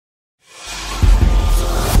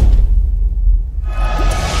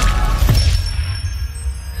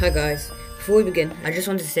Hi guys, before we begin, I just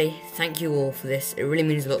wanted to say thank you all for this, it really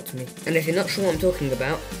means a lot to me. And if you're not sure what I'm talking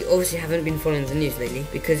about, you obviously haven't been following the news lately,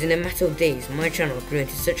 because in a matter of days, my channel grew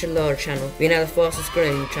into such a large channel, we're now the fastest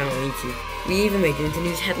growing channel on YouTube. We even made it into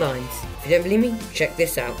news headlines. If you don't believe me, check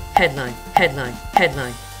this out. Headline, headline,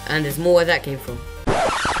 headline, and there's more where that came from.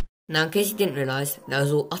 Now, in case you didn't realise, that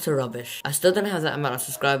was all utter rubbish. I still don't have that amount of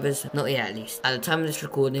subscribers, not yet at least. At the time of this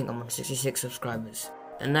recording, I'm on 66 subscribers.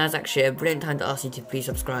 And now's actually a brilliant time to ask you to please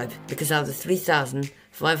subscribe, because out of the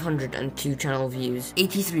 3,502 channel views,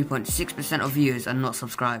 83.6% of viewers are not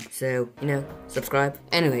subscribed. So, subscribe.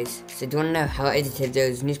 Anyways, so do you want to know how I edited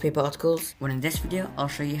those newspaper articles? Well, in this video, I'll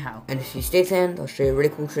show you how. And if you stay to the end, I'll show you a really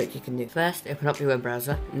cool trick you can do. First, open up your web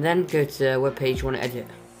browser, and then go to the web page you want to edit.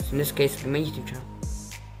 So in this case, it'll be my YouTube channel.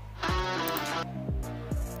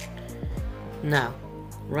 Now,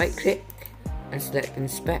 right click and select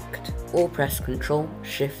inspect, or press Ctrl,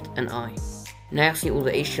 Shift and I. Now you'll see all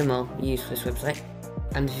the HTML used for this website,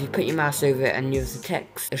 and if you put your mouse over it and use the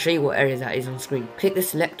text, it'll show you what area that is on screen. Click the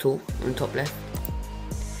select tool on the top left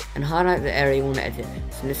and highlight the area you want to edit.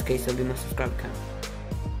 So in this case it'll be my subscriber count.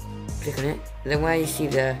 Click on it, then where you see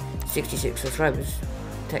the 66 subscribers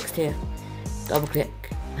text here, double click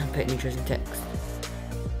and put any chosen text.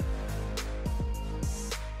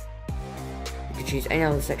 You can choose any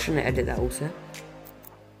other section and edit that also.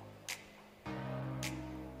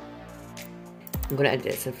 I'm going to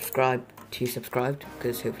edit subscribe to subscribed,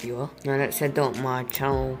 because hopefully you are. Now let's head down my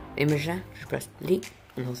channel image there, just press delete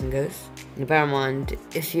and the whole thing goes. And bear in mind,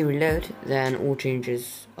 if you reload, then all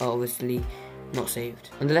changes are obviously not saved.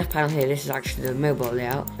 On the left panel here, this is actually the mobile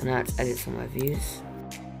layout, and now let's edit some of my views.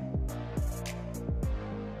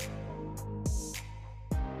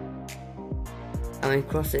 And when you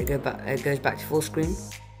cross it, it goes back to full screen,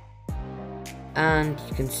 and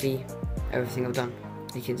you can see everything I've done.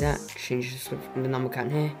 You can do that, change the number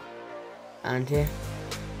count here, and here,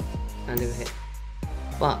 and over here.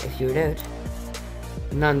 But if you reload,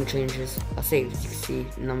 none of the changes are saved. As you can see,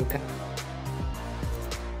 the number count,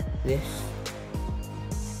 this,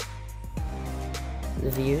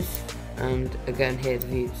 the views, and again here the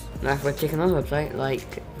views. Now if I take another website,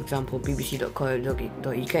 like for example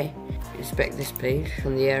bbc.co.uk, inspect this page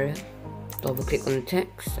from the area, double click on the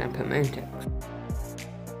text and put my own text.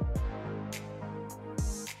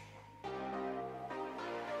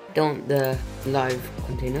 Don't want the live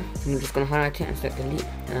container, I'm just going to highlight it and select delete,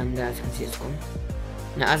 and as you can see it's gone.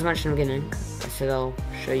 Now as mentioned in the beginning, I said I'll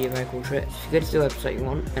show you a very cool trick. So you go to the website you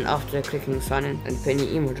want, and after clicking sign in and put in your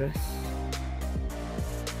email address,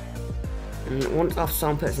 and once after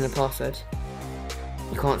someone puts in a password,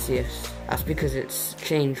 you can't see it. That's because it's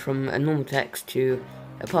changed from a normal text to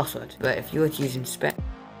a password. But if you were to use inspect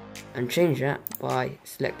and change that by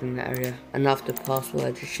selecting that area, and after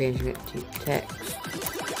password just changing it to text,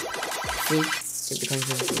 see, it becomes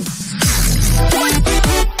visible.